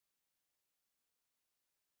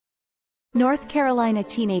North Carolina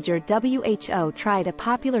teenager WHO tried a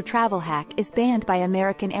popular travel hack is banned by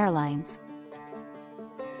American Airlines.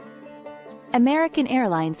 American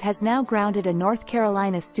Airlines has now grounded a North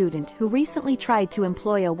Carolina student who recently tried to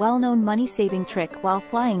employ a well-known money-saving trick while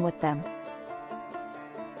flying with them.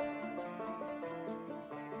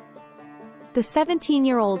 The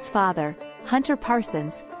 17-year-old's father, Hunter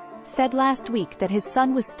Parsons, said last week that his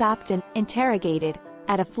son was stopped and interrogated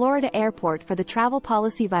at a Florida airport for the travel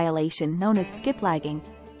policy violation known as skiplagging,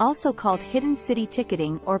 also called hidden city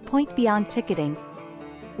ticketing or point-beyond ticketing,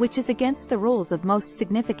 which is against the rules of most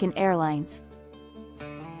significant airlines.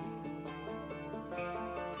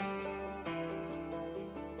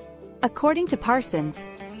 According to Parsons,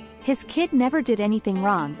 his kid never did anything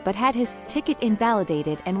wrong but had his ticket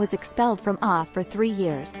invalidated and was expelled from AAA for 3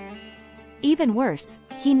 years. Even worse,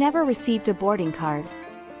 he never received a boarding card.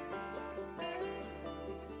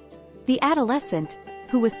 The adolescent,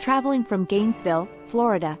 who was traveling from Gainesville,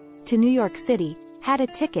 Florida, to New York City, had a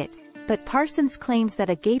ticket, but Parsons claims that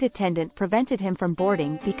a gate attendant prevented him from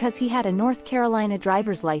boarding because he had a North Carolina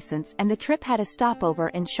driver's license and the trip had a stopover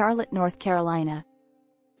in Charlotte, North Carolina.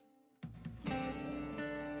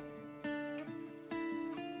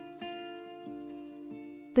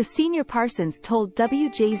 The senior Parsons told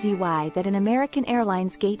WJZY that an American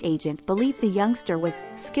Airlines gate agent believed the youngster was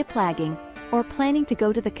skiplagging, or planning to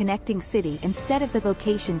go to the connecting city instead of the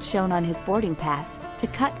location shown on his boarding pass, to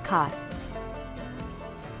cut costs.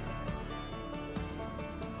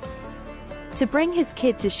 To bring his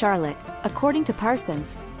kid to Charlotte, according to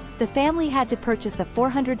Parsons, the family had to purchase a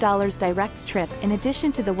 $400 direct trip in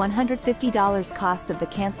addition to the $150 cost of the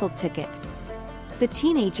canceled ticket. The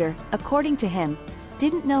teenager, according to him,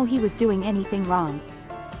 didn't know he was doing anything wrong.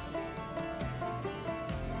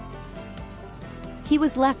 He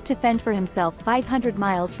was left to fend for himself 500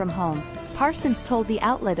 miles from home, Parsons told the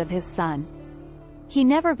outlet of his son. He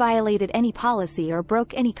never violated any policy or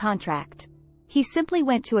broke any contract. He simply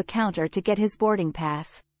went to a counter to get his boarding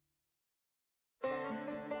pass.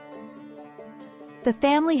 The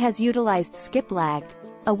family has utilized Skiplagged,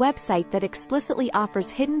 a website that explicitly offers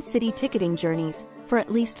hidden city ticketing journeys, for at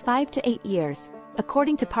least 5 to 8 years,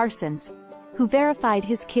 according to Parsons, who verified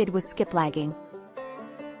his kid was skiplagging.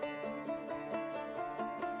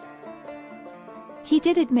 He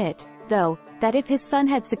did admit, though, that if his son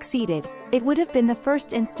had succeeded, it would have been the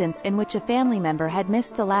first instance in which a family member had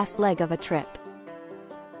missed the last leg of a trip.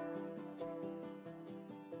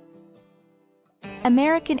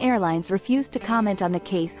 American Airlines refused to comment on the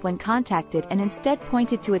case when contacted and instead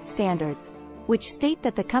pointed to its standards, which state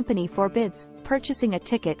that the company forbids purchasing a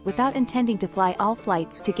ticket without intending to fly all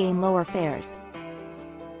flights to gain lower fares.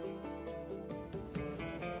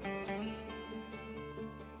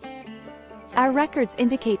 Our records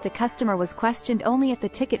indicate the customer was questioned only at the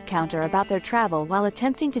ticket counter about their travel while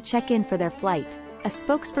attempting to check in for their flight, a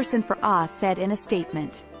spokesperson for AAA said in a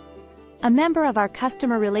statement. A member of our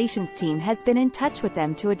customer relations team has been in touch with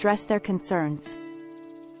them to address their concerns.